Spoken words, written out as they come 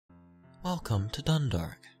Welcome to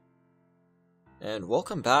Dunndark. And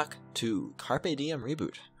welcome back to Carpe Diem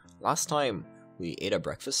Reboot. Last time we ate a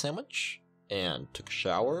breakfast sandwich and took a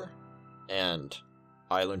shower and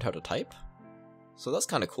I learned how to type. So that's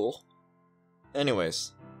kind of cool.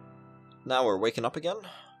 Anyways, now we're waking up again.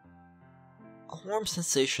 A warm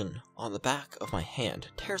sensation on the back of my hand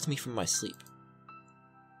tears me from my sleep.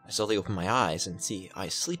 I slowly open my eyes and see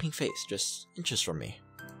Ai's sleeping face just inches from me.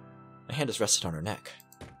 My hand is rested on her neck.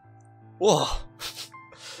 Whoa!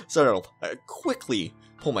 Startled, I quickly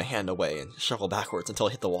pull my hand away and shuffle backwards until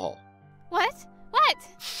I hit the wall. What? What?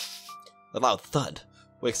 A loud thud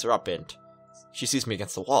wakes her up and she sees me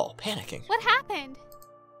against the wall, panicking. What happened?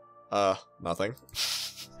 Nothing.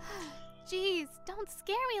 Jeez, don't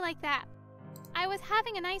scare me like that. I was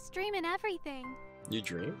having a nice dream and everything. You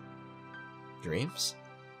dream? Dreams?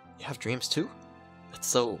 You have dreams too? It's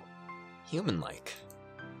so human-like.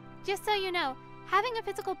 Just so you know, having a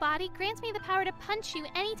physical body grants me the power to punch you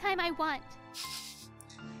anytime I want.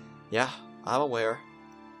 Yeah, I'm aware.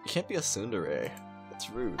 You can't be a tsundere. It's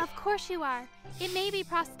rude. Of course you are. It may be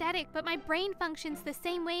prosthetic, but my brain functions the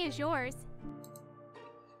same way as yours.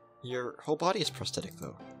 Your whole body is prosthetic,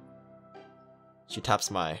 though. She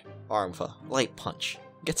taps my arm with a light punch,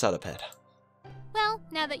 gets out of bed. Well,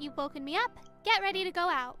 now that you've woken me up, get ready to go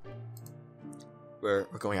out. We're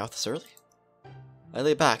going out this early? I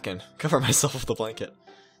lay back and cover myself with a blanket.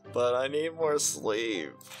 But I need more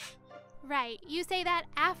sleep. Right, you say that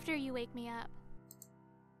after you wake me up.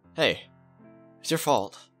 Hey, it's your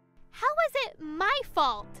fault. How is it my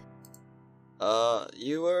fault?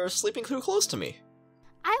 You were sleeping too close to me.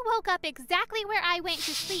 I woke up exactly where I went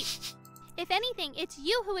to sleep. If anything, it's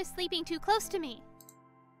you who is sleeping too close to me.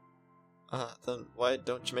 Then why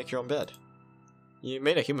don't you make your own bed? You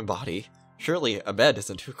made a human body. Surely a bed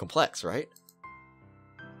isn't too complex, right?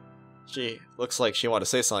 She looks like she wanted to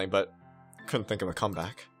say something, but couldn't think of a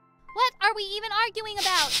comeback. What are we even arguing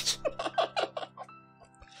about?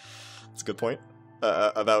 That's a good point.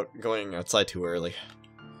 About going outside too early.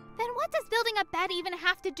 Then what does building a bed even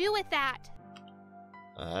have to do with that?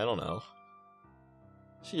 I don't know.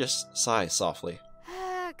 She just sighs softly.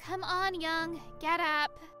 Come on, Young. Get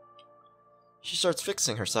up. She starts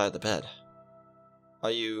fixing her side of the bed.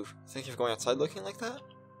 Are you thinking of going outside looking like that?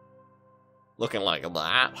 Looking like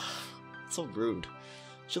that? So rude.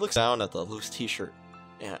 She looks down at the loose t-shirt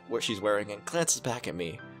and what she's wearing and glances back at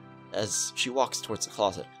me as she walks towards the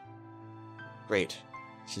closet. Great.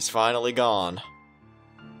 She's finally gone.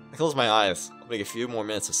 I close my eyes, hoping a few more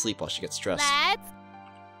minutes of sleep while she gets dressed.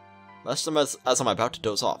 Last time as I'm about to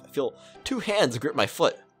doze off, I feel two hands grip my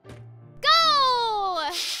foot. Go!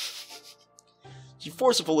 She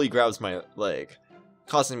forcefully grabs my leg,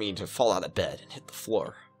 causing me to fall out of bed and hit the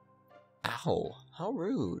floor. Ow, how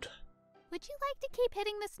rude. Would you like to keep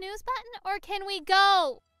hitting the snooze button, or can we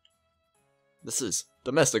go? This is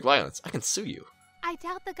domestic violence. I can sue you. I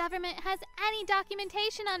doubt the government has any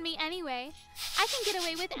documentation on me anyway. I can get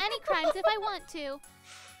away with any crimes if I want to.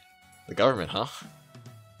 The government, huh?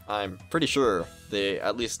 I'm pretty sure they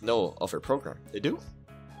at least know of her program. They do?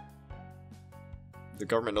 The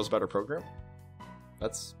government knows about her program?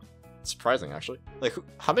 That's surprising, actually. Like,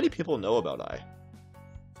 how many people know about I?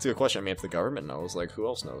 It's a good question. I mean, if the government knows, like, who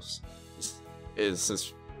else knows? Is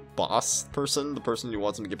this boss person the person who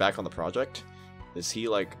wants him to get back on the project? Is he,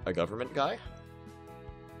 like, a government guy?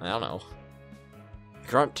 I don't know. I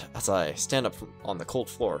grunt as I stand up on the cold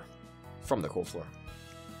floor. From the cold floor.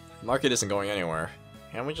 The market isn't going anywhere.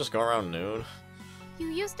 Can't we just go around noon? You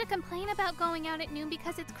used to complain about going out at noon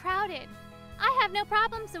because it's crowded. I have no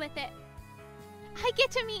problems with it. I get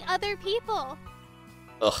to meet other people.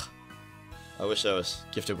 Ugh. I wish I was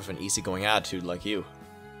gifted with an easygoing attitude like you.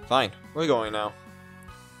 Fine, we're going now.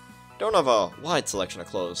 Don't have a wide selection of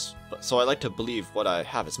clothes, but so I like to believe what I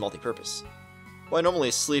have is multi-purpose. What I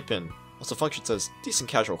normally sleep in also functions as decent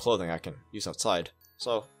casual clothing I can use outside,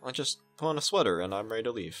 so I just put on a sweater and I'm ready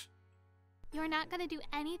to leave. You're not gonna do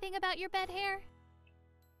anything about your bed hair?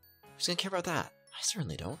 Who's gonna care about that? I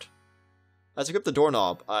certainly don't. As I grip the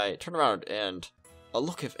doorknob, I turn around and a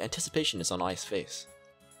look of anticipation is on Ai's face.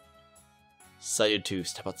 Excited to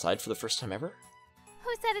step outside for the first time ever?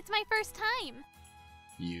 Who said it's my first time?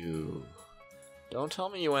 You. Don't tell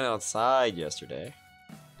me you went outside yesterday.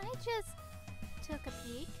 I just took a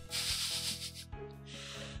peek.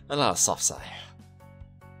 And a soft sigh.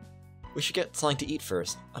 We should get something to eat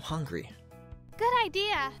first. I'm hungry. Good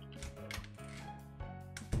idea.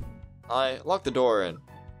 I lock the door and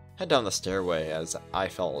head down the stairway as I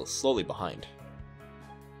fall slowly behind.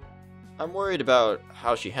 I'm worried about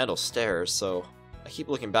how she handles stairs, so I keep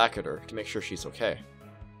looking back at her to make sure she's okay.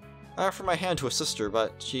 I offer my hand to assist her,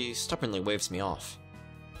 but she stubbornly waves me off.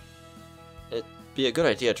 It'd be a good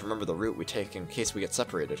idea to remember the route we take in case we get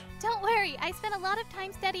separated. Don't worry, I spent a lot of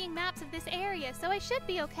time studying maps of this area, so I should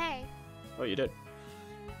be okay. Oh, you did?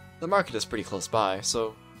 The market is pretty close by,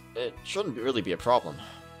 so it shouldn't really be a problem.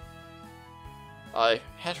 I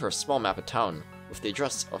hand her a small map of town with the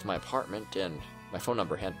address of my apartment and my phone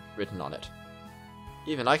number handwritten on it.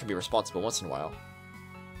 Even I can be responsible once in a while.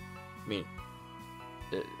 I mean,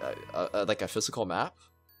 like a physical map?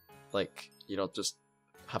 Like, you don't just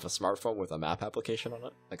have a smartphone with a map application on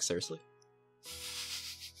it? Like, seriously?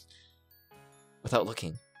 Without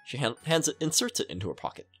looking, she inserts it into her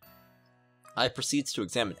pocket. I proceeds to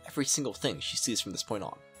examine every single thing she sees from this point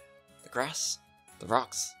on. The grass, the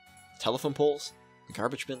rocks, the telephone poles, the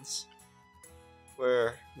garbage bins.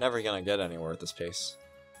 We're never gonna get anywhere at this pace.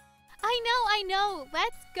 I know!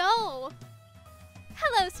 Let's go!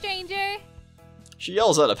 Hello, stranger! She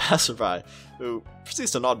yells at a passerby, who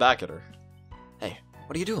proceeds to nod back at her. Hey,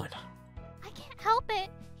 what are you doing? I can't help it.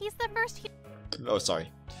 He's the first Oh,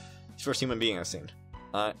 sorry. He's the first human being I've seen.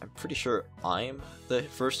 I'm pretty sure I'm the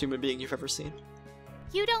first human being you've ever seen.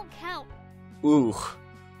 You don't count. Ooh.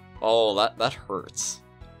 Oh, that hurts.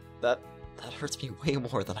 That hurts me way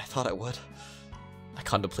more than I thought it would. I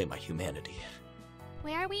contemplate my humanity.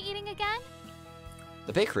 Where are we eating again?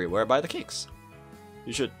 The bakery where I buy the cakes.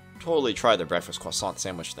 You should totally try their breakfast croissant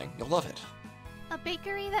sandwich thing. You'll love it. A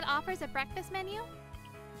bakery that offers a breakfast menu?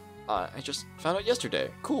 I just found out yesterday.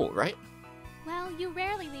 Cool, right? Well, you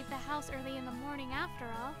rarely leave the house early in the morning after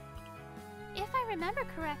all. If I remember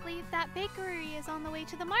correctly, that bakery is on the way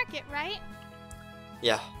to the market, right?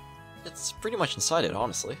 Yeah. It's pretty much inside it,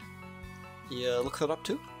 honestly. You look that up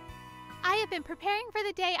too? I have been preparing for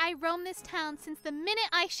the day I roam this town since the minute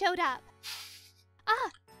I showed up.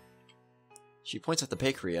 Ah! She points at the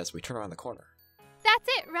bakery as we turn around the corner. That's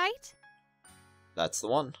it, right? That's the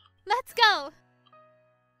one. Let's go!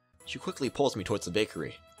 She quickly pulls me towards the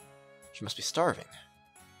bakery. She must be starving.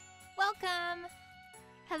 Welcome!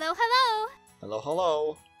 Hello, hello! Hello,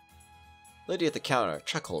 hello. Lady at the counter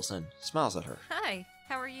chuckles and smiles at her. Hi,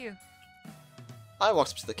 how are you? I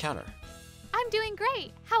walks up to the counter. I'm doing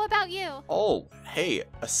great. How about you? Oh, hey,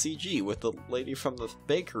 a CG with the lady from the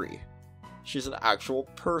bakery. She's an actual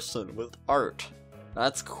person with art.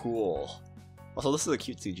 That's cool. Also, this is a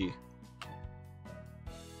cute CG.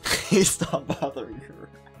 Stop bothering her.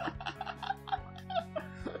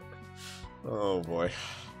 Oh boy.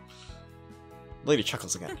 Lady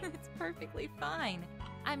chuckles again. It's perfectly fine.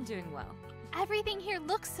 I'm doing well. Everything here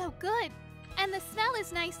looks so good. And the smell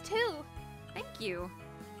is nice too. Thank you.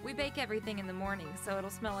 We bake everything in the morning, so it'll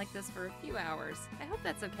smell like this for a few hours. I hope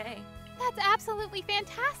that's okay. That's absolutely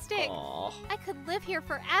fantastic. Aww. I could live here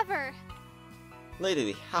forever.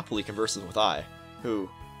 Lady happily converses with I, who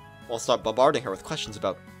won't stop bombarding her with questions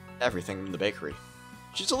about everything in the bakery.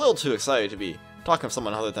 She's a little too excited to be talking to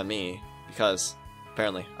someone other than me, because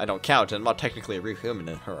apparently I don't count and I'm not technically a real human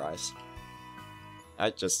in her eyes. I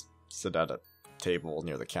just sit at a table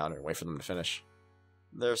near the counter and wait for them to finish.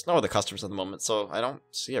 There's no other customers at the moment, so I don't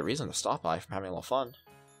see a reason to stop by from having a little fun.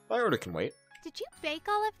 My order can wait. Did you bake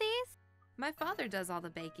all of these? My father does all the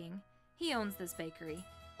baking. He owns this bakery.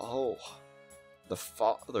 Oh, the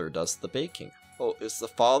father does the baking. Oh, is the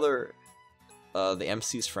father the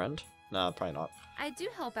MC's friend? Nah, probably not. I do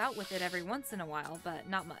help out with it every once in a while, but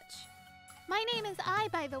not much. My name is I,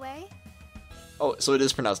 by the way. Oh, so it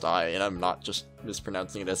is pronounced I, and I'm not just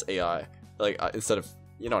mispronouncing it as AI. Like, instead of,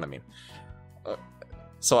 you know what I mean.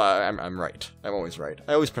 So I'm right. I'm always right.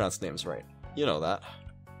 I always pronounce names right. You know that.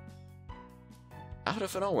 Out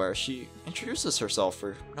of nowhere, she introduces herself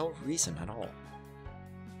for no reason at all.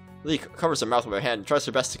 Lee covers her mouth with her hand and tries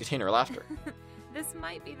her best to contain her laughter. This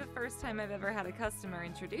might be the first time I've ever had a customer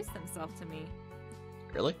introduce themselves to me.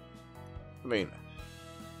 Really? I mean,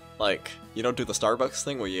 like, you don't do the Starbucks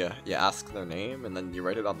thing where you ask their name and then you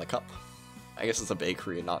write it on the cup? I guess it's a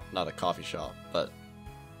bakery, not a coffee shop, but,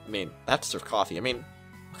 I mean, they have to serve coffee. I mean,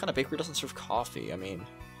 what kind of bakery doesn't serve coffee? I mean,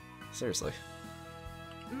 seriously.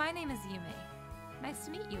 My name is Yume. Nice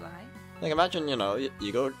to meet you, I. Like, imagine, you know,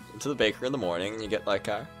 you go into the bakery in the morning and you get, like,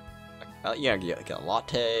 you get a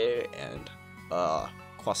latte and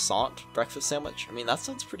croissant breakfast sandwich. I mean, that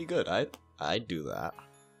sounds pretty good. I'd do that.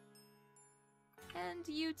 And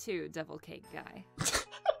you too, devil cake guy.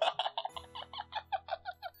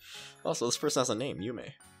 Also, this person has a name,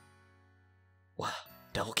 Yume. What?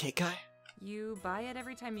 Devil cake guy? You buy it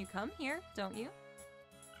every time you come here, don't you?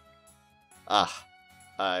 Ah,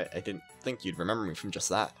 I didn't think you'd remember me from just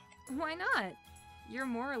that. Why not? You're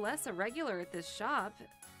more or less a regular at this shop.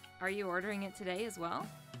 Are you ordering it today as well?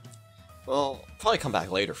 Well, probably come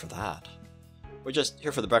back later for that. We're just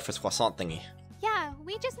here for the breakfast croissant thingy. Yeah,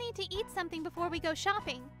 we just need to eat something before we go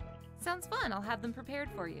shopping. Sounds fun. I'll have them prepared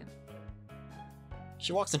for you.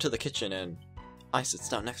 She walks into the kitchen and Ai sits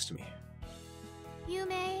down next to me.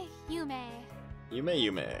 Yume.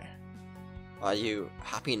 Yume. Are you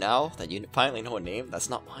happy now that you finally know a name that's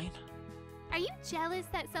not mine? Are you jealous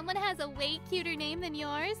that someone has a way cuter name than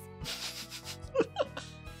yours?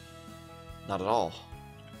 Not at all.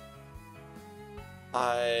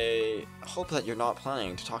 I hope that you're not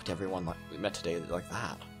planning to talk to everyone like we met today like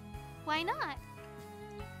that. Why not?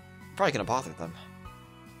 Probably gonna bother them.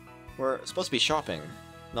 We're supposed to be shopping,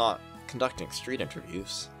 not conducting street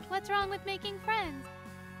interviews. What's wrong with making friends?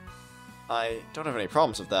 I don't have any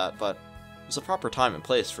problems with that, but there's a proper time and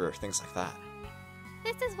place for things like that.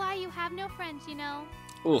 This is why you have no friends, you know.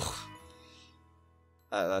 Oof.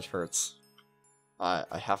 That hurts. I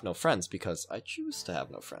have no friends because I choose to have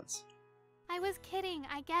no friends. I was kidding,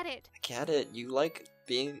 I get it. I get it. You like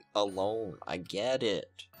being alone. I get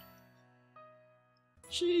it.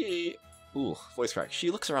 Ooh, voice crack.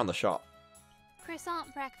 She looks around the shop.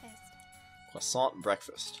 Croissant breakfast. Croissant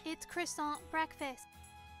breakfast. It's croissant breakfast.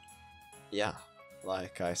 Yeah,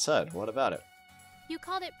 like I said, what about it? You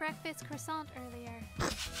called it breakfast croissant earlier.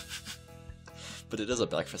 But it is a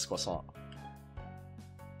breakfast croissant.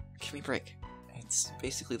 Give me a break. It's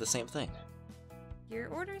basically the same thing. Your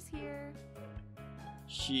order's here.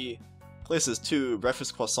 She places 2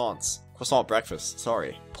 breakfast croissants. Croissant breakfast,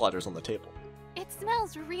 sorry. Platters on the table. It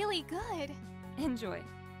smells really good. Enjoy.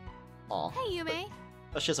 Aw. Hey, Yume.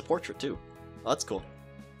 Oh, she has a portrait too. Oh, that's cool.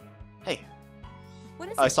 Hey. What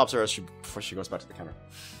is I it? stops her before she goes back to the counter.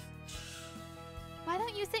 Why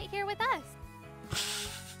don't you sit here with us?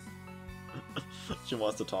 She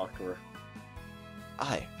wants to talk to her.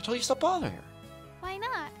 I told you to stop bothering her. Why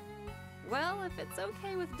not? Well, if it's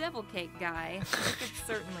okay with Devil Cake Guy, I could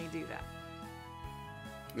certainly do that.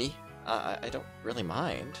 Me? I don't really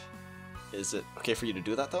mind. Is it okay for you to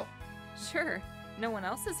do that though? Sure. No one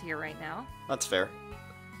else is here right now. That's fair.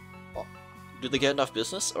 Well, do they get enough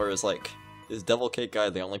business, or is Devil Cake Guy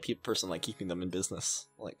the only person like keeping them in business?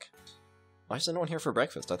 Like, why is there no one here for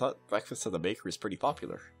breakfast? I thought breakfast at the bakery is pretty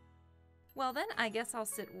popular. Well then, I guess I'll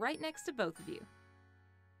sit right next to both of you.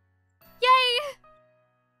 Yay!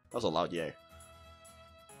 That was a loud yay.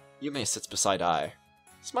 Yume sits beside Ai,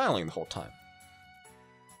 smiling the whole time.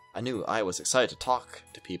 I knew Ai was excited to talk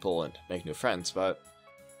to people and make new friends, but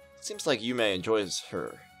it seems like Yume enjoys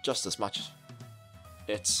her just as much.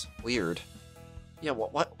 It's weird. Yeah,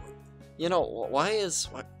 what? You know, why is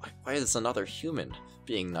another human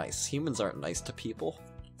being nice? Humans aren't nice to people.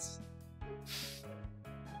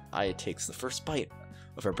 Ai takes the first bite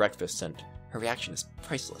of her breakfast, and her reaction is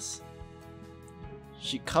priceless.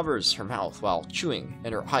 She covers her mouth while chewing,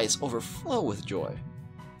 and her eyes overflow with joy.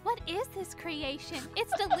 What is this creation?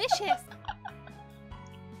 It's delicious.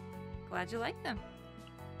 Glad you like them.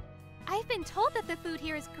 I've been told that the food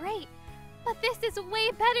here is great, but this is way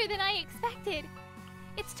better than I expected.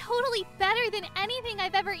 It's totally better than anything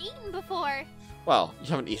I've ever eaten before. Well, you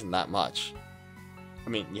haven't eaten that much. I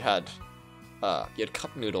mean, you had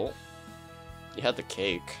cup noodle, you had the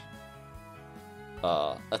cake.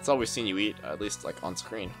 That's all we've seen you eat, at least like on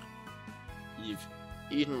screen. You've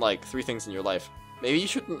eaten like 3 things in your life. Maybe you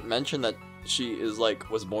shouldn't mention that she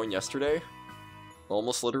was born yesterday.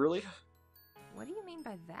 Almost literally. What do you mean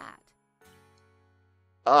by that?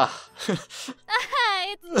 Ah.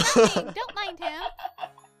 It's nothing. Don't mind him.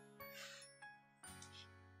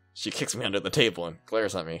 She kicks me under the table and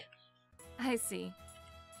glares at me. I see.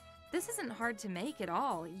 This isn't hard to make at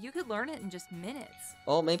all. You could learn it in just minutes.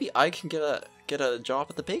 Well, maybe I can get a job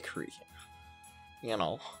at the bakery. You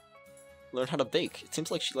know, learn how to bake. It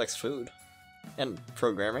seems like she likes food. And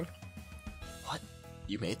programming. What?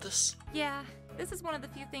 You made this? Yeah, this is one of the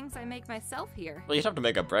few things I make myself here. Well, you'd have to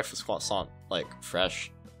make a breakfast croissant,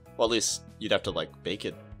 fresh. Well, at least you'd have to, bake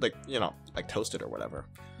it, toast it or whatever.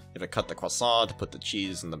 You have to cut the croissant, put the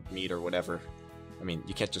cheese and the meat or whatever. I mean,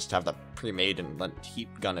 you can't just have that pre-made and then heat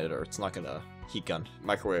gun it, or it's not gonna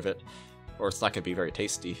microwave it, or it's not gonna be very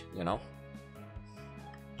tasty, you know?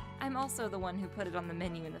 I'm also the one who put it on the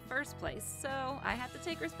menu in the first place, so I have to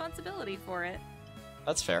take responsibility for it.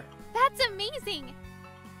 That's fair. That's amazing.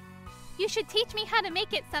 You should teach me how to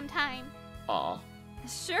make it sometime. Aw.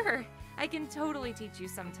 Sure, I can totally teach you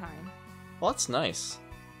sometime. Well, that's nice.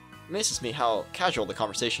 It amazes me how casual the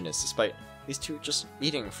conversation is, despite these two just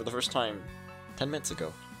meeting for the first time 10 minutes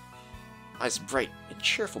ago. Ai's bright and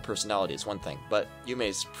cheerful personality is one thing, but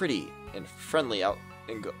Yume's pretty and friendly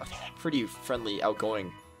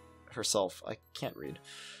outgoing herself. I can't read.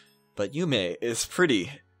 But Yume is pretty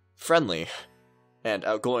friendly and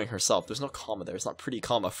outgoing herself. There's no comma there. It's not pretty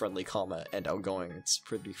comma, friendly comma, and outgoing. It's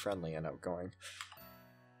pretty friendly and outgoing.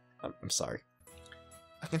 I'm sorry.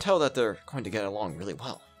 I can tell that they're going to get along really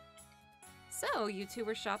well. So, you two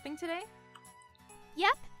were shopping today?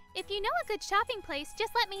 Yep. If you know a good shopping place,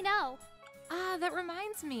 just let me know. Ah, that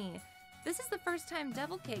reminds me. This is the first time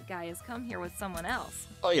Devil Cake Guy has come here with someone else.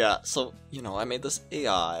 Oh yeah, so, I made this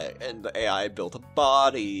AI, and the AI built a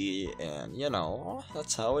body, and,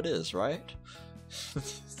 that's how it is, right?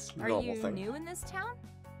 It's a Are normal you thing. new in this town?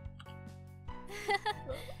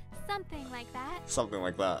 Something like that. Something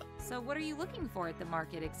like that. So what are you looking for at the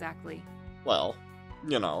market exactly? Well,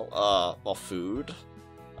 food,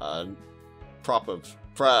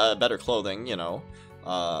 better clothing,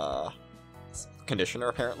 conditioner,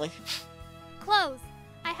 apparently. Clothes.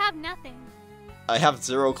 I have nothing. I have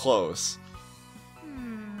 0 clothes.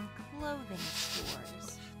 Clothing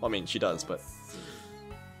stores. Well, I mean, she does, but Let's see.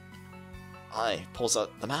 I pulls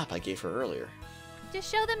out the map I gave her earlier.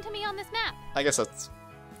 Just show them to me on this map. I guess that's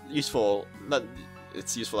useful.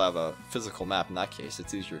 It's useful to have a physical map in that case.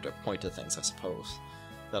 It's easier to point to things, I suppose,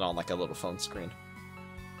 than on like a little phone screen.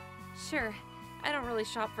 Sure. I don't really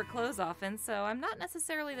shop for clothes often, so I'm not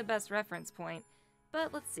necessarily the best reference point.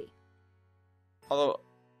 But let's see. Although,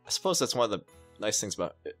 I suppose that's one of the nice things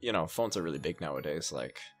about, phones are really big nowadays,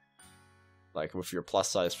 like with your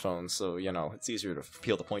plus-size phones, so, it's easier to be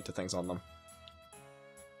able to point to things on them.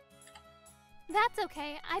 That's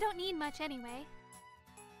okay. I don't need much anyway.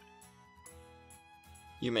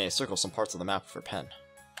 You may circle some parts of the map with your pen.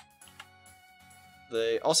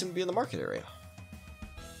 They all seem to be in the market area.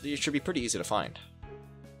 These should be pretty easy to find.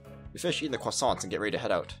 We finish eating the croissants and get ready to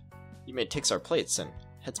head out. Yume takes our plates and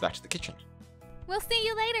heads back to the kitchen. We'll see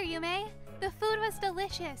you later, Yume. The food was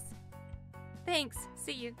delicious. Thanks.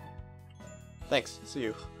 See you. Thanks, see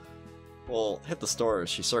you. We'll hit the stores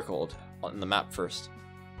she circled on the map first.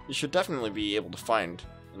 You should definitely be able to find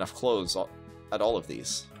enough clothes at all of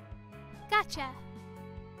these. Gotcha.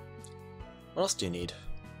 What else do you need?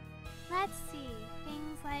 Let's see.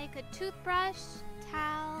 Things like a toothbrush,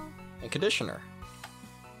 towel. And conditioner.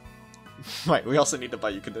 Right, we also need to buy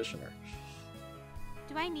you conditioner.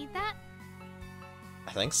 Do I need that?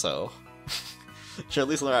 I think so. You should at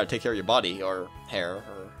least learn how to take care of your body, or hair,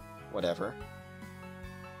 or whatever.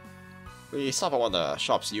 We stop at one of the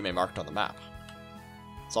shops Yume marked on the map.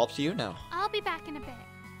 It's all up to you now. I'll be back in a bit.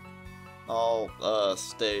 I'll,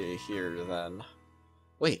 stay here then.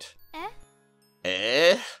 Wait. Eh?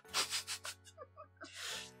 Eh?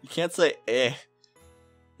 You can't say eh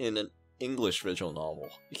in an English visual novel.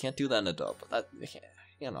 You can't do that in a dub. That,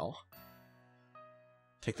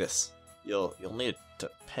 Take this. You'll need it to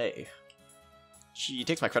pay. She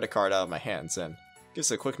takes my credit card out of my hands and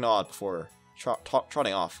gives a quick nod before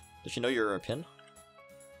trotting off. Does she know you're a pin?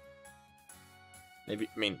 Maybe,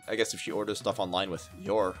 I guess if she orders stuff online with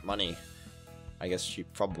your money, I guess she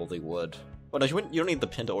probably would. Well, no, you don't need the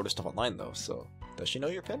pin to order stuff online, though, so... Does she know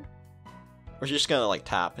your pin? Or is she just gonna,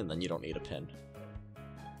 tap and then you don't need a pin?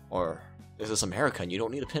 Or is this America and you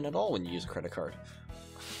don't need a pin at all when you use a credit card?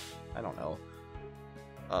 I don't know.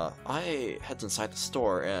 I heads inside the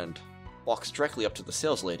store and walks directly up to the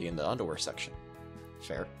sales lady in the underwear section.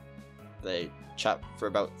 Fair. They chat for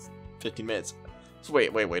about 15 minutes. So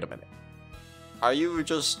wait a minute. Are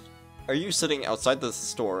you sitting outside the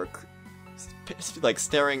store,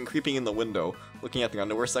 creeping in the window, looking at the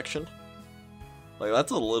underwear section?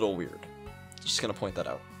 That's a little weird. Just gonna point that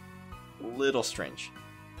out. A little strange.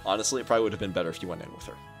 Honestly, it probably would have been better if you went in with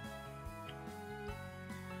her.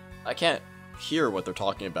 I can't hear what they're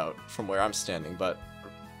talking about from where I'm standing, but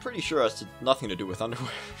I'm pretty sure it has nothing to do with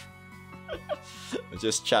underwear.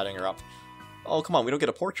 Just chatting her up. Oh, come on, we don't get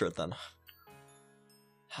a portrait then.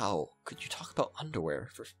 How could you talk about underwear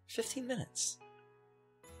for 15 minutes?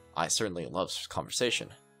 I certainly love conversation,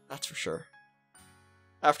 that's for sure.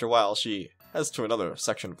 After a while, she heads to another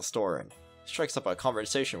section of the store and strikes up a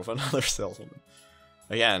conversation with another saleswoman.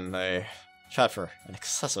 Again, they chat for an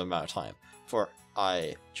excessive amount of time, for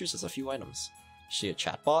I chooses a few items. Is she a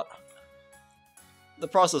chatbot? The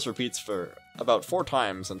process repeats for about 4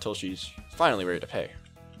 times until she's finally ready to pay.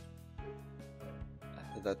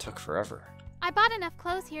 That took forever. I bought enough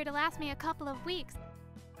clothes here to last me a couple of weeks.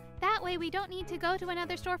 That way we don't need to go to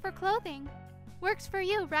another store for clothing. Works for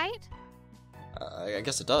you, right? I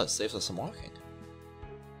guess it does. Saves us some walking.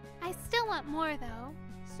 I still want more, though.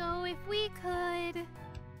 So if we could...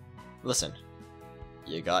 Listen,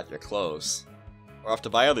 you got your clothes. We're off to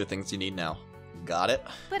buy other things you need now. Got it?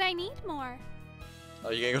 But I need more.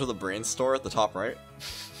 Oh, you gonna go to the brain store at the top right?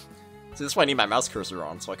 See, that's why I need my mouse cursor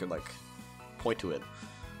on, so I could, point to it.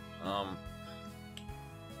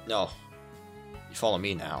 No. You follow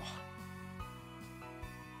me now.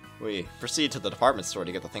 We proceed to the department store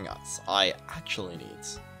to get the things I actually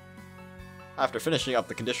needs. After finishing up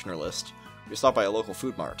the conditioner list, we stop by a local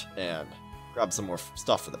food mart and grab some more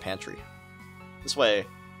stuff for the pantry. This way,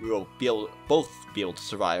 we will both be able to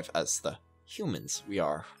survive as the humans we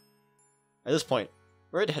are. At this point,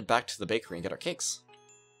 we're ready to head back to the bakery and get our cakes.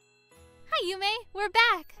 Hi, Yume. We're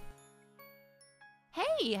back.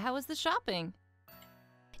 Hey, how was the shopping?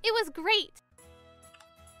 It was great.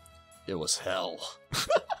 It was hell.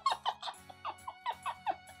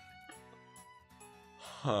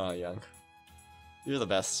 Young. You're the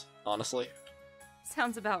best, honestly.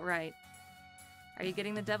 Sounds about right. Are you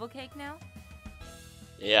getting the devil cake now?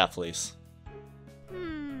 Yeah, please.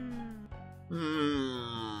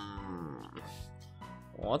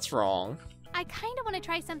 What's wrong? I kind of want to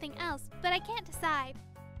try something else, but I can't decide.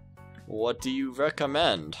 What do you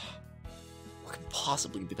recommend? What could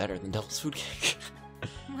possibly be better than Devil's Food Cake?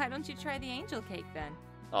 Why don't you try the angel cake then?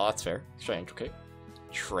 Oh, that's fair. Let's try angel cake.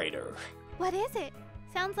 Traitor. What is it?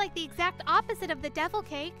 Sounds like the exact opposite of the devil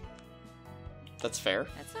cake. That's fair.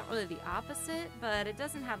 That's not really the opposite, but it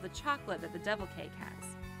doesn't have the chocolate that the devil cake has.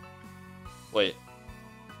 Wait.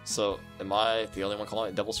 So, am I the only one calling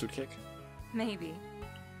it Devil's Food Cake? Maybe.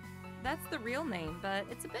 That's the real name, but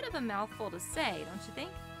it's a bit of a mouthful to say, don't you think?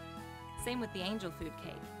 Same with the angel food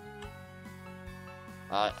cake.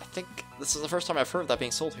 I think this is the first time I've heard of that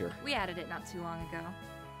being sold here. We added it not too long ago.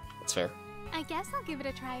 That's fair. I guess I'll give it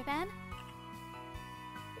a try then.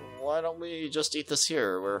 Why don't we just eat this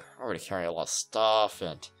here? We're already carrying a lot of stuff,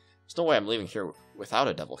 and there's no way I'm leaving here without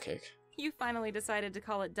a devil cake. You finally decided to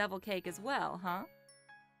call it devil cake as well, huh?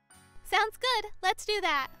 Sounds good. Let's do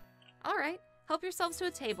that. All right. Help yourselves to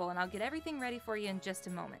a table, and I'll get everything ready for you in just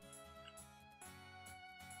a moment.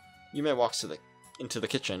 Yume walks into the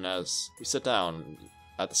kitchen as we sit down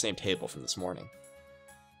at the same table from this morning.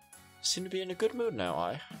 You seem to be in a good mood now,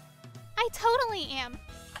 I totally am.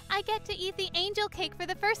 I get to eat the angel cake for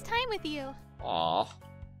the first time with you. Aw.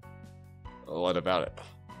 What about it?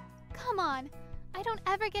 Come on. I don't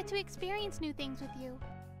ever get to experience new things with you.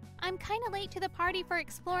 I'm kind of late to the party for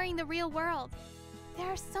exploring the real world. There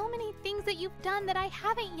are so many things that you've done that I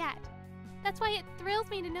haven't yet. That's why it thrills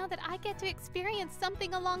me to know that I get to experience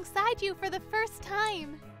something alongside you for the first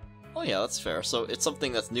time. Oh yeah, that's fair. So it's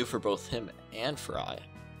something that's new for both him and for I.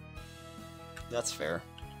 That's fair.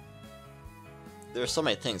 There are so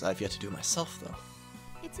many things I've yet to do myself, though.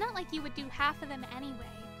 It's not like you would do half of them anyway.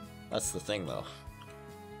 That's the thing, though.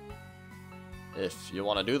 If you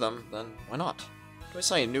want to do them, then why not? Doing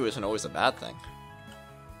something new isn't always a bad thing.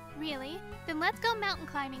 Really? Then let's go mountain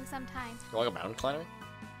climbing sometime. You want to go mountain climbing?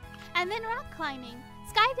 And then rock climbing.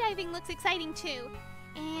 Skydiving looks exciting too.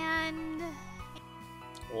 And...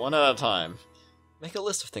 One at a time. Make a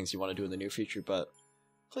list of things you want to do in the near future, but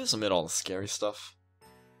please omit all the scary stuff.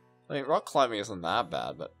 I mean, rock climbing isn't that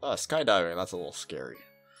bad, but skydiving, that's a little scary.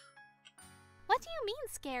 What do you mean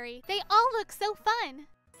scary? They all look so fun.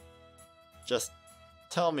 Just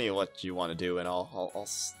tell me what you want to do, and I'll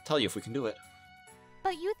tell you if we can do it.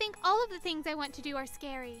 But you think all of the things I want to do are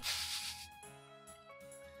scary.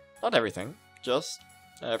 Not everything, just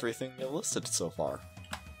everything you listed so far.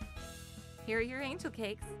 Here are your angel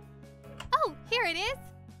cakes. Oh, here it is.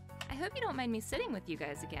 I hope you don't mind me sitting with you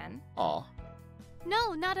guys again. Aw.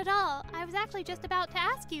 No, not at all. I was actually just about to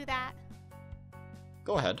ask you that.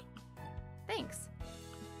 Go ahead. Thanks.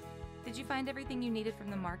 Did you find everything you needed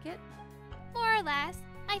from the market? More or less.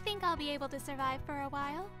 I think I'll be able to survive for a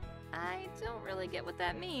while. I don't really get what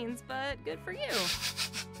that means, but good for you.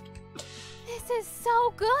 This is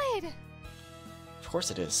so good! Of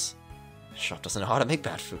course it is. The shop doesn't know how to make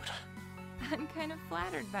bad food. I'm kind of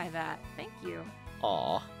flattered by that. Thank you.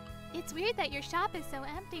 Aw. It's weird that your shop is so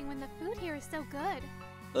empty when the food here is so good.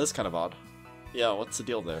 That is kind of odd. Yeah, what's the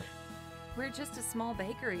deal there? We're just a small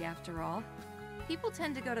bakery after all. People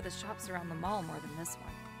tend to go to the shops around the mall more than this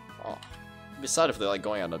one. Aw. Decide if they like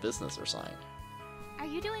going out of business or something. Are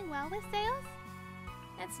you doing well with sales?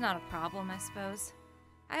 It's not a problem, I suppose.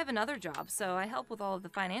 I have another job, so I help with all of the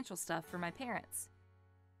financial stuff for my parents.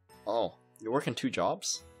 Oh, you're working 2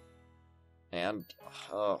 jobs? And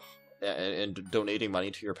donating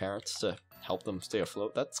money to your parents to help them stay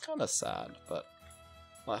afloat? That's kind of sad, but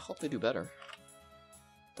well, I hope they do better.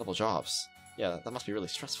 Double jobs. Yeah, that must be really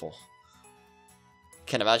stressful.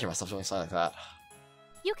 Can't imagine myself doing something like that.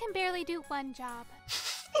 You can barely do one job.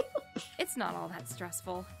 It's not all that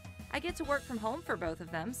stressful. I get to work from home for both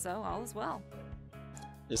of them, so all is well.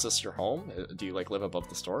 Is this your home? Do you, live above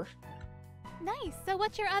the store? Nice. So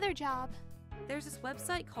what's your other job? There's this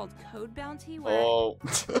website called Code Bounty where... Oh.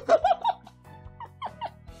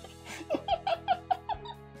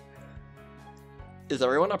 Is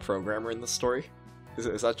everyone a programmer in this story?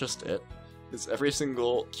 Is that just it? Is every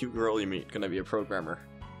single cute girl you meet gonna be a programmer?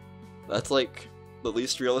 That's like the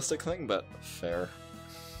least realistic thing, but fair.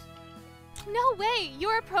 No way!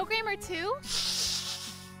 You're a programmer too?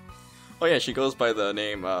 Oh yeah, she goes by the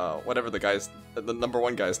name, whatever the number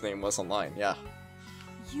one guy's name was online, yeah.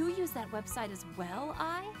 You use that website as well,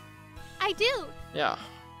 I do! Yeah.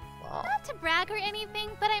 Wow. Not to brag or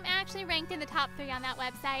anything, but I'm actually ranked in the top 3 on that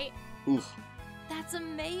website. Oof. That's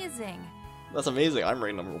amazing. That's amazing. I'm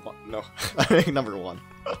ranked number 1. No, I'm ranked number 1.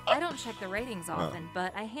 I don't check the ratings often,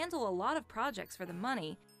 but I handle a lot of projects for the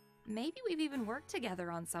money. Maybe we've even worked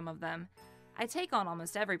together on some of them. I take on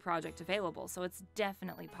almost every project available, so it's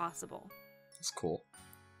definitely possible. That's cool.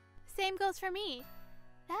 Same goes for me.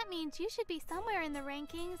 That means you should be somewhere in the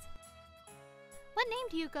rankings. What name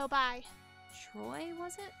do you go by? Troy,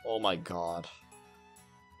 was it? Oh my god.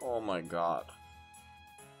 Oh my god.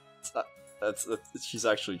 She's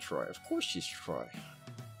actually Troy. Of course she's Troy.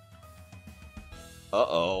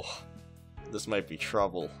 Uh-oh. This might be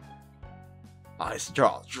trouble. Eyes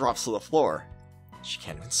drops to the floor. She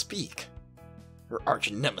can't even speak. Her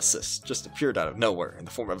arch nemesis just appeared out of nowhere in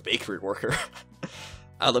the form of a bakery worker.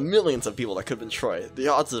 Out of the millions of people that could have been Troy, the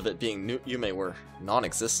odds of it being Yume were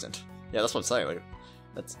non-existent. Yeah, that's what I'm saying. Like,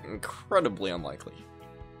 that's incredibly unlikely.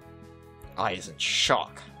 Ai is in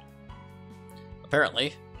shock.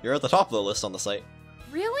 Apparently, you're at the top of the list on the site.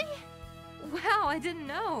 Really? Wow, I didn't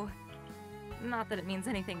know. Not that it means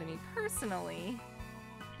anything to me personally.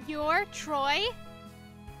 You're Troy?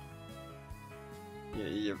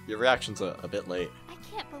 Your reaction's a bit late. I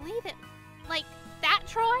can't believe it. Like, that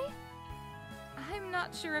Troy? I'm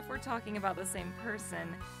not sure if we're talking about the same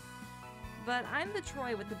person, but I'm the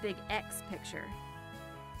Troy with the big X picture.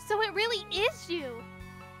 So it really is you.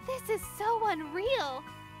 This is so unreal.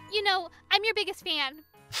 You know, I'm your biggest fan.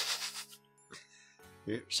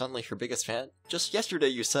 You're suddenly her biggest fan? Just yesterday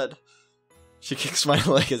you said... She kicks my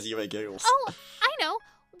leg as Yume giggles. Oh, I know.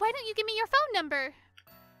 Why don't you give me your phone number?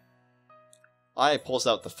 Ai pulls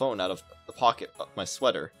out the phone out of the pocket of my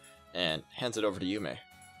sweater and hands it over to Yume.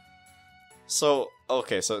 So,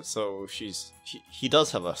 okay, so he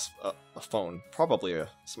does have a phone, probably a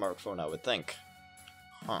smartphone, I would think.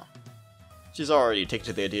 Huh. She's already taken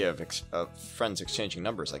to the idea of friends exchanging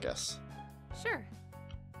numbers, I guess. Sure.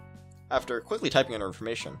 After quickly typing in her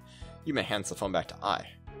information, Yume hands the phone back to Ai.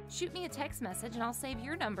 Shoot me a text message and I'll save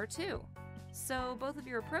your number too. So both of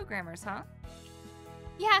you are programmers, huh?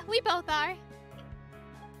 Yeah, we both are.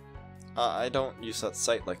 I don't use that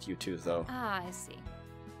site like you two, though. Ah, I see.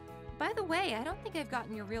 By the way, I don't think I've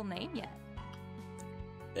gotten your real name yet.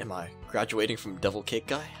 Am I graduating from Devil Cake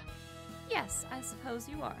Guy? Yes, I suppose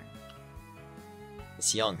you are.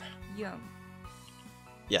 It's Young. Young.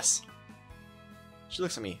 Yes. She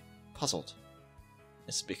looks at me, puzzled.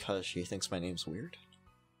 Is it because she thinks my name's weird?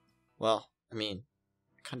 Well, I mean,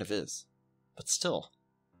 it kind of is. But still.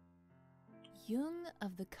 Young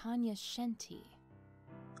of the Kanya Shenti.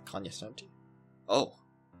 Kanya Shenti? Oh,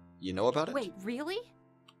 you know about it? Wait, really?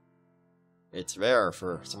 It's rare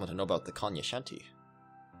for someone to know about the Kanya Shenti.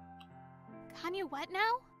 Kanya what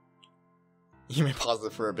now? You may pause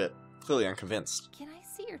it for a bit, clearly unconvinced. Can I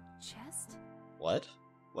see your chest? What?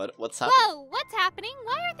 What's happening? Whoa, what's happening?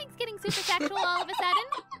 Why are things getting super sexual all of a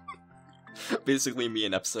sudden? Basically me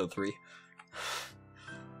in episode 3.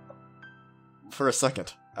 For a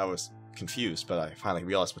second, I was confused, but I finally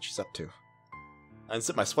realized what she's up to. I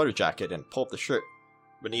unzip my sweater jacket and pull up the shirt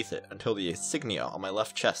beneath it until the insignia on my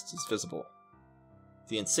left chest is visible.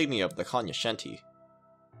 The insignia of the Kanya Shenti.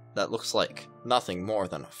 That looks like nothing more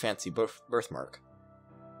than a fancy birthmark.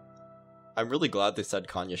 I'm really glad they said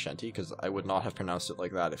Kanya Shenti, because I would not have pronounced it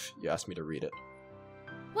like that if you asked me to read it.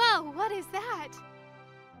 Whoa, what is that?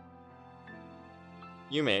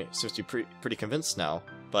 Yume seems to be pretty convinced now,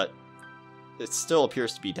 but it still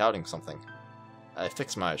appears to be doubting something. I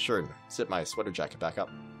fix my shirt and zip my sweater jacket back up.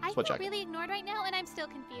 I feel really ignored right now, and I'm still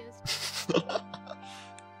confused.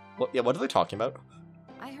 Well, yeah, what are they talking about?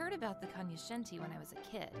 I heard about the Kanya Shenti when I was a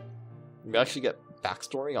kid. We actually get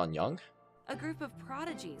backstory on Young? A group of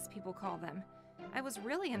prodigies, people call them. I was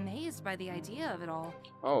really amazed by the idea of it all.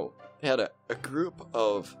 Oh, they had a group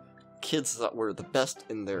of kids that were the best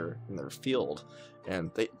in their field,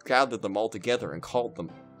 and they gathered them all together and called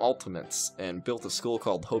them Ultimates, and built a school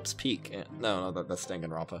called Hope's Peak. And, no, that's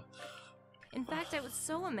Danganronpa. In fact, I was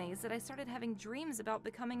so amazed that I started having dreams about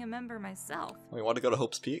becoming a member myself. You want to go to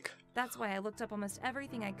Hope's Peak? That's why I looked up almost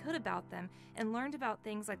everything I could about them, and learned about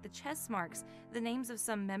things like the chess marks, the names of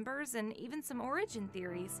some members, and even some origin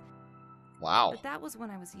theories. Wow. But that was when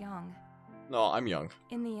I was young. No, I'm young.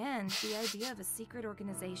 In the end, the idea of a secret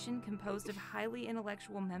organization composed of highly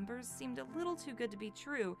intellectual members seemed a little too good to be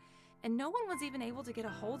true, and no one was even able to get a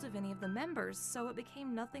hold of any of the members, so it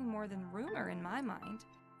became nothing more than rumor in my mind.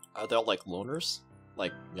 Are they all like loners?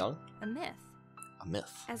 Like young? A myth. A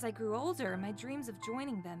myth. As I grew older, my dreams of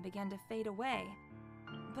joining them began to fade away.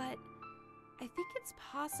 But I think it's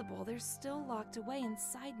possible they're still locked away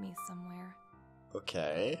inside me somewhere.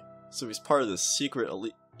 Okay. So he's part of this secret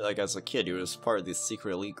elite, like as a kid, he was part of this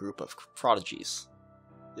secret elite group of prodigies.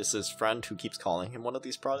 Is his friend who keeps calling him one of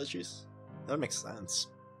these prodigies? That makes sense.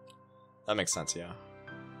 That makes sense, yeah.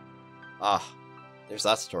 Ah, there's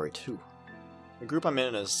that story too. The group I'm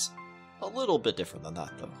in is a little bit different than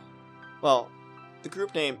that, though. Well, the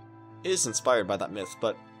group name is inspired by that myth,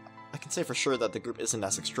 but I can say for sure that the group isn't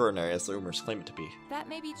as extraordinary as the rumors claim it to be. That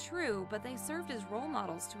may be true, but they served as role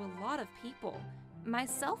models to a lot of people,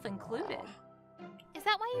 myself included. Is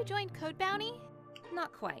that why you joined Code Bounty?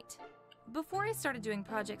 Not quite. Before I started doing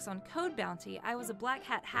projects on Code Bounty, I was a black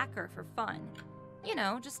hat hacker for fun. You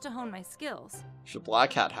know, just to hone my skills. She's a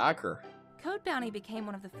black hat hacker. Code Bounty became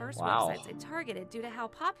one of the first Wow. websites I targeted due to how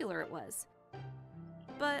popular it was.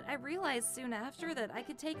 But I realized soon after that I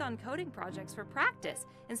could take on coding projects for practice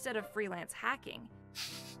instead of freelance hacking.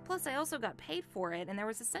 Plus, I also got paid for it, and there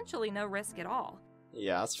was essentially no risk at all.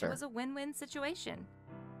 Yeah, that's It fair. was a win-win situation.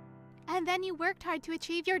 And then you worked hard to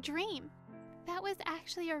achieve your dream. That was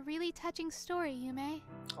actually a really touching story, Yume.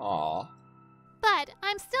 Aww. But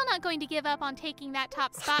I'm still not going to give up on taking that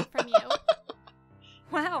top spot from you.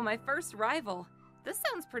 Wow, my first rival. This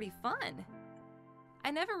sounds pretty fun.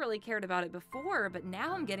 I never really cared about it before, but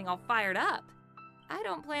now I'm getting all fired up. I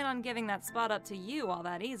don't plan on giving that spot up to you all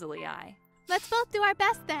that easily, Let's both do our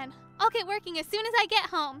best then. I'll get working as soon as I get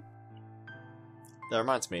home. That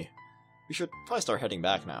reminds me. We should probably start heading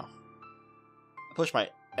back now. I push my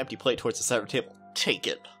empty plate towards the center table. Take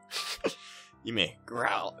it. Yume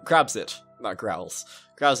grabs it, not growls,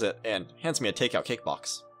 grabs it and hands me a takeout cake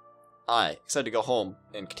box. I, excited to go home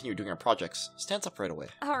and continue doing our projects, stands up right away.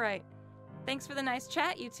 Alright. Thanks for the nice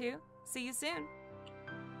chat, you two. See you soon.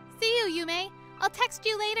 See you, Yume. I'll text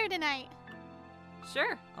you later tonight.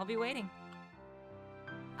 Sure, I'll be waiting.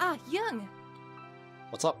 Ah, Young!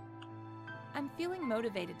 What's up? I'm feeling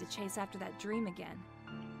motivated to chase after that dream again.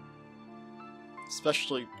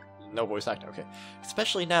 Especially... no voice acting, okay.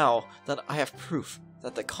 Especially now that I have proof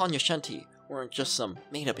that the Kanyashenti weren't just some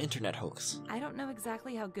made-up internet hoax. I don't know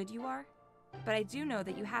exactly how good you are, but I do know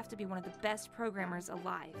that you have to be one of the best programmers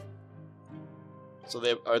alive. So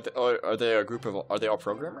are they a group of... are they all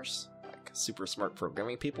programmers? Like, super smart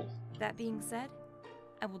programming people? That being said,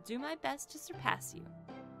 I will do my best to surpass you.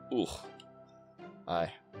 Ooh.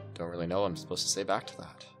 I don't really know what I'm supposed to say back to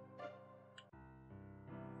that.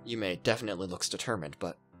 Yume definitely looks determined,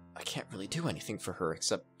 but I can't really do anything for her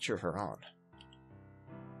except cheer her on.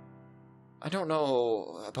 I don't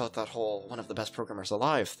know about that whole one of the best programmers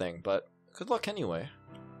alive thing, but good luck anyway.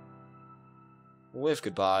 We'll wave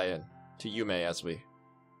goodbye and to Yume as we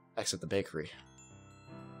exit the bakery.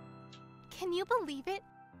 Can you believe it?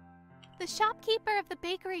 The shopkeeper of the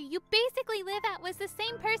bakery you basically live at was the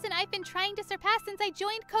same person I've been trying to surpass since I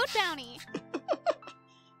joined Code Bounty.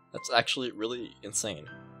 That's actually really insane.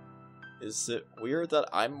 Is it weird that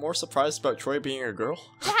I'm more surprised about Troy being a girl?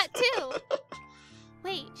 That too!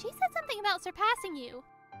 Wait, she said something about surpassing you.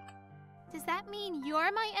 Does that mean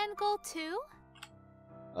you're my end goal too?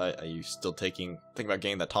 Are you still thinking about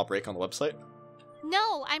getting that top rank on the website?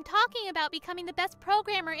 No, I'm talking about becoming the best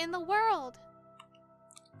programmer in the world.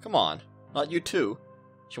 Come on, not you too.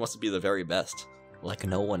 She wants to be the very best, like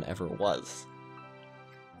no one ever was.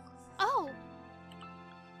 Oh,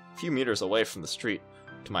 A few meters away from the street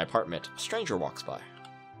to my apartment, a stranger walks by.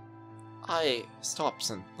 I stops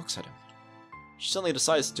and looks at him. She suddenly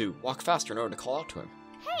decides to walk faster in order to call out to him.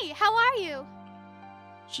 hey, how are you?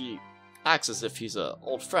 She acts as if he's an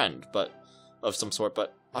old friend, but of some sort,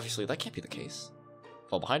 but obviously that can't be the case.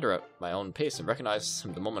 Fall behind her at my own pace and recognize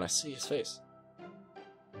him the moment I see his face.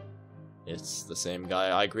 It's the same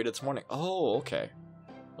guy I greeted this morning. Oh, okay.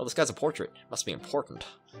 Well, this guy's a portrait. Must be important.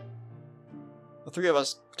 The three of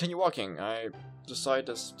us continue walking. I decide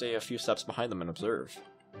to stay a few steps behind them and observe.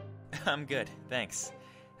 I'm good, thanks.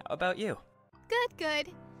 How about you? Good,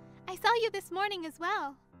 good. I saw you this morning as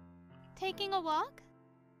well. Taking a walk?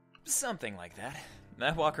 Something like that.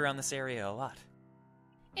 I walk around this area a lot.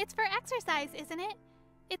 It's for exercise, isn't it?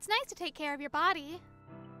 It's nice to take care of your body.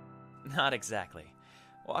 Not exactly.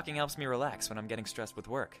 Walking helps me relax when I'm getting stressed with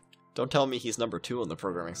work. Don't tell me he's number 2 on the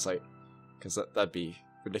programming site, because that'd be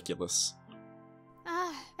ridiculous.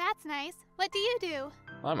 Ah, that's nice. What do you do?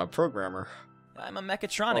 I'm a programmer. I'm a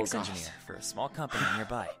mechatronics Oh, God. engineer for a small company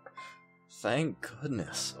nearby. Thank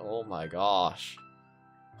goodness. Oh my gosh.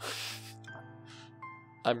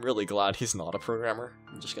 I'm really glad he's not a programmer.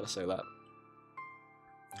 I'm just gonna say that.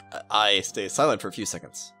 I stay silent for a few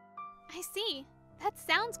seconds. I see. That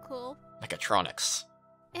sounds cool. Mechatronics.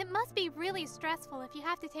 It must be really stressful if you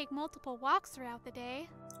have to take multiple walks throughout the day.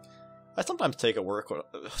 I sometimes take a walk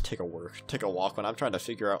when I'm trying to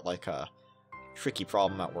figure out like a tricky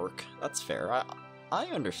problem at work. That's fair. I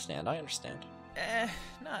understand.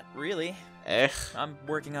 Not really. I'm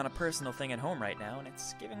working on a personal thing at home right now, and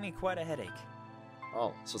it's giving me quite a headache.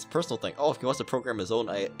 Oh, so it's a personal thing. Oh, he wants to program his own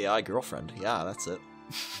AI girlfriend. Yeah, that's it.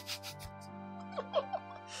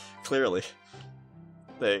 Clearly.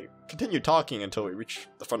 They continue talking until we reach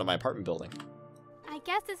the front of my apartment building. I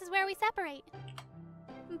guess this is where we separate.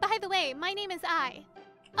 By the way, my name is Ai.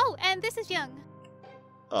 Oh, and this is Young.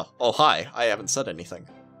 Oh, hi. I haven't said anything.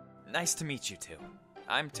 Nice to meet you two.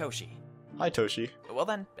 I'm Toshi. Hi, Toshi. Well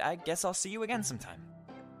then, I guess I'll see you again sometime.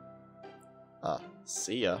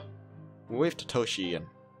 See ya. We wave to Toshi and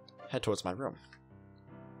head towards my room.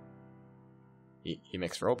 He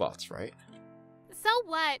makes robots, right? So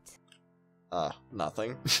what?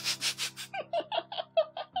 Nothing.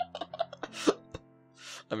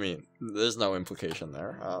 I mean, there's no implication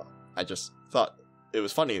there. I just thought it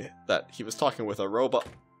was funny that he was talking with a robot.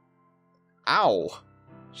 Ow!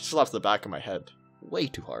 She slaps the back of my head way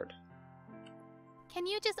too hard. Can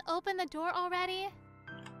you just open the door already?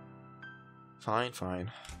 Fine.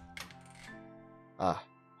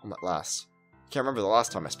 Home at last. Can't remember the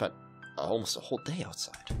last time I spent almost a whole day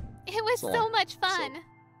outside. It was so much fun.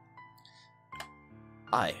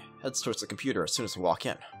 I heads towards the computer as soon as we walk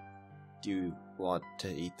in. Do you want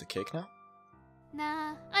to eat the cake now?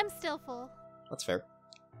 Nah, I'm still full. That's fair.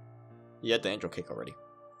 You had the angel cake already.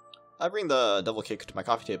 I bring the devil cake to my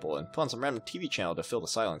coffee table and put on some random TV channel to fill the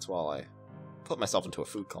silence while I put myself into a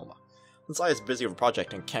food coma. Since I is busy with a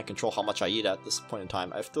project and can't control how much I eat at this point in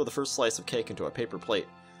time, I throw the first slice of cake onto a paper plate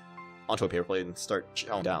and start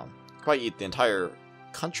chowing down. Quite eat the entire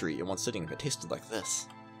country in one sitting if it tasted like this.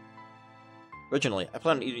 Originally, I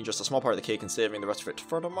planned on eating just a small part of the cake and saving the rest of it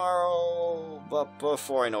for tomorrow, but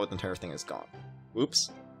before I know it, the entire thing is gone.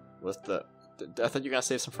 Whoops. I thought you were gonna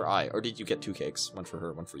save some for I, or did you get two cakes? One for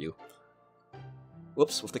her, one for you.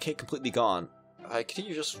 Whoops, with the cake completely gone, I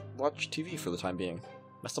continue to just watch TV for the time being.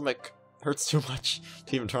 My stomach hurts too much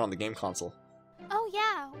to even turn on the game console. Oh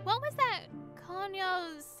yeah, what was that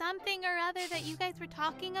Konyo something or other that you guys were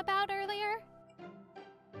talking about earlier?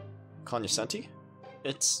 Cognoscenti?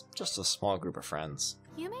 It's just a small group of friends.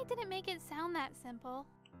 Yume didn't make it sound that simple.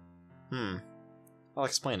 I'll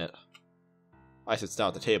explain it. I sit down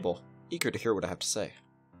at the table, eager to hear what I have to say.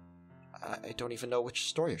 I don't even know which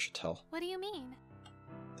story I should tell. What do you mean?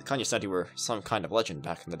 The Cognoscenti were some kind of legend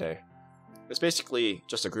back in the day. It was basically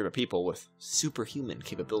just a group of people with superhuman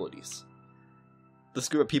capabilities. This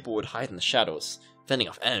group of people would hide in the shadows, fending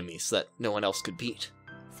off enemies that no one else could beat.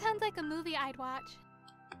 Sounds like a movie I'd watch.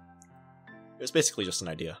 It was basically just an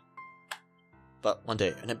idea. But one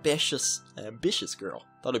day, an ambitious girl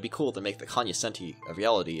thought it'd be cool to make the Cognoscenti a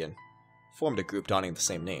reality and formed a group donning the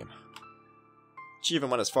same name. She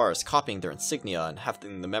even went as far as copying their insignia and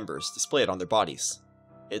having the members display it on their bodies.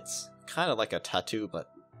 It's kind of like a tattoo,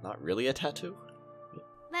 but not really a tattoo.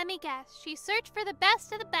 Let me guess, she searched for the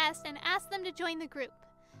best of the best and asked them to join the group.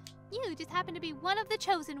 You just happen to be one of the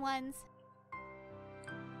chosen ones.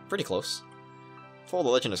 Pretty close. To follow the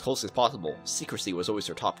legend as closely as possible, secrecy was always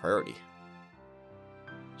her top priority.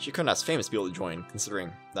 She couldn't ask famous people to join,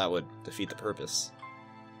 considering that would defeat the purpose.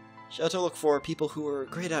 She had to look for people who were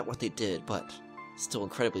great at what they did, but still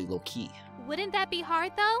incredibly low-key. Wouldn't that be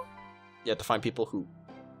hard, though? You had to find people who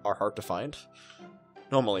are hard to find.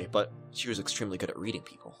 Normally, but she was extremely good at reading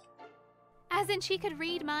people. As in she could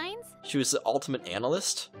read minds? She was the ultimate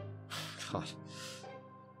analyst? God.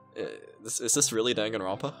 Is this really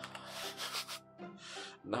Danganronpa?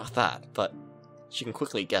 Not that, but she can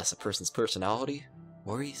quickly guess a person's personality,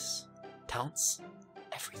 worries, talents,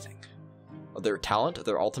 everything. Their talent,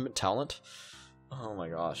 their ultimate talent. Oh my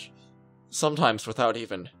gosh. Sometimes without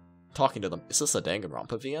even talking to them. Is this a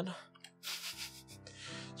Danganronpa VN?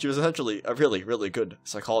 She was essentially a really, really good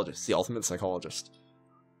psychologist, the ultimate psychologist.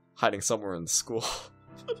 Hiding somewhere in the school.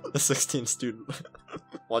 A 16 student.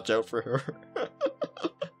 Watch out for her.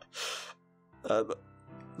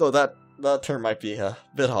 Though that term might be a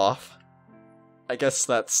bit off. I guess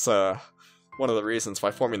that's one of the reasons why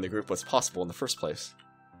forming the group was possible in the first place.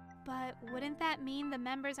 But wouldn't that mean the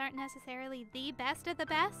members aren't necessarily the best of the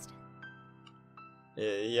best?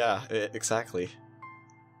 Yeah, exactly.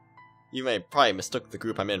 You may probably mistook the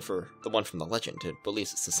group I'm in for the one from the legend and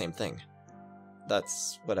believes it's the same thing.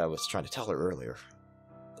 That's what I was trying to tell her earlier.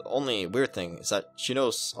 The only weird thing is that she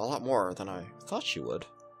knows a lot more than I thought she would.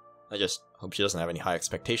 I just hope she doesn't have any high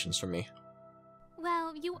expectations from me.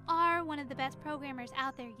 Well, you are one of the best programmers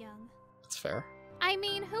out there, Young. That's fair. I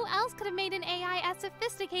mean, who else could have made an AI as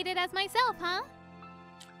sophisticated as myself, huh?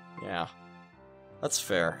 Yeah. That's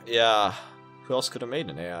fair. Yeah. Who else could have made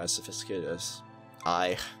an AI as sophisticated as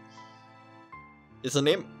I? Is the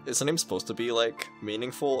name supposed to be, like,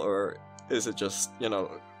 meaningful, or is it just, you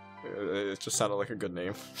know, it just sounded like a good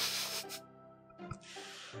name?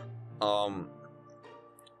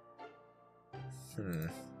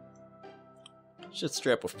 Should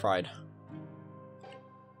straight up with pride.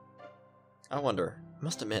 I wonder, I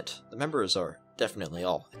must admit, the members are definitely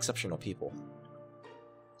all exceptional people.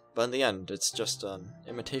 But in the end, it's just an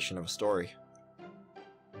imitation of a story.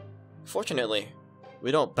 Fortunately,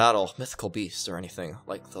 we don't battle mythical beasts or anything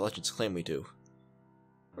like the legends claim we do.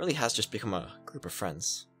 It really has just become a group of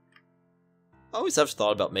friends. I always have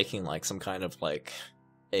thought about making like some kind of like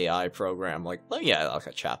AI program, like yeah, like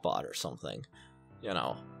a chatbot or something. You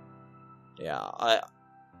know. Yeah,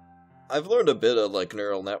 I've learned a bit of like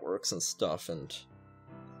neural networks and stuff, and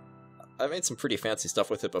I made some pretty fancy stuff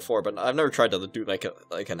with it before, but I've never tried to do like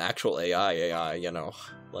an actual AI, you know,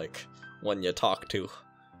 like one you talk to.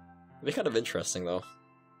 It'd be kind of interesting though.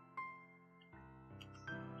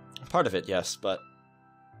 Part of it, yes, but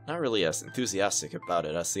not really as enthusiastic about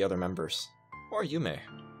it as the other members. Or Yume.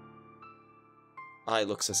 Ai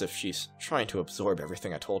looks as if she's trying to absorb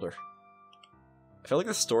everything I told her. I feel like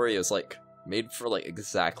this story is like made for like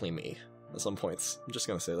exactly me at some points. I'm just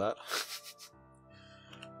gonna say that.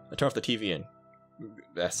 I turn off the TV and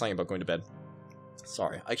something about going to bed.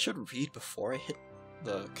 Sorry, I should read before I hit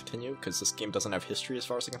the continue, because this game doesn't have history as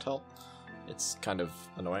far as I can tell. It's kind of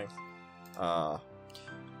annoying.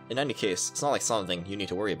 In any case, it's not like something you need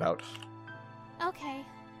to worry about. Okay.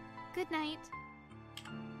 Good night.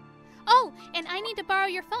 Oh, and I need to borrow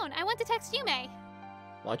your phone. I want to text Yume.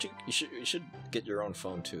 Why don't you should get your own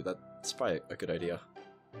phone too. That's probably a good idea.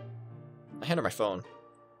 I hand her my phone.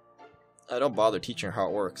 I don't bother teaching her how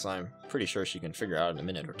it works. I'm pretty sure she can figure it out in a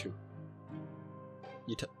minute or two.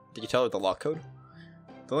 Did you tell her the lock code?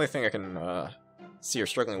 The only thing I can see her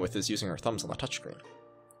struggling with is using her thumbs on the touchscreen.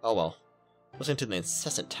 Oh well. Listening to the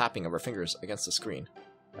incessant tapping of her fingers against the screen,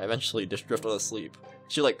 I eventually drifted asleep.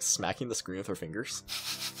 Is she like smacking the screen with her fingers?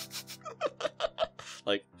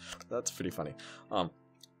 Like, that's pretty funny.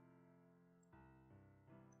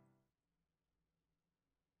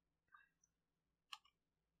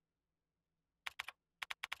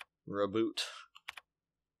 Reboot.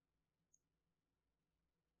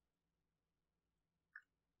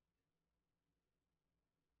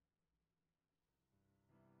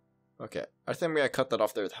 Okay, I think I cut that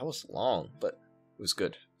off there. That was long, but it was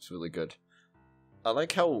good. It's really good. I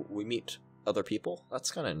like how we meet other people. That's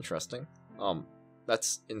kind of interesting.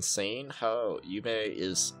 That's insane how Yume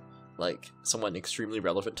is, like, someone extremely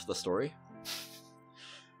relevant to the story.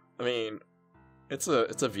 I mean, it's a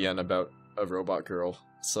VN about a robot girl,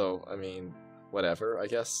 so, I mean, whatever, I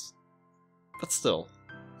guess. But still.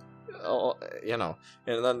 Oh, you know.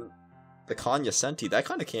 And then the Kanya Senti, that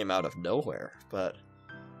kind of came out of nowhere, but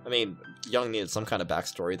I mean, Young needed some kind of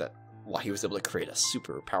backstory that why he was able to create a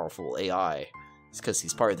super powerful AI. It's because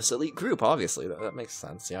he's part of this elite group, obviously. That makes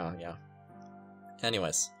sense, yeah.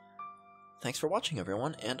 Anyways, thanks for watching,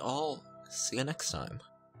 everyone, and I'll see you next time.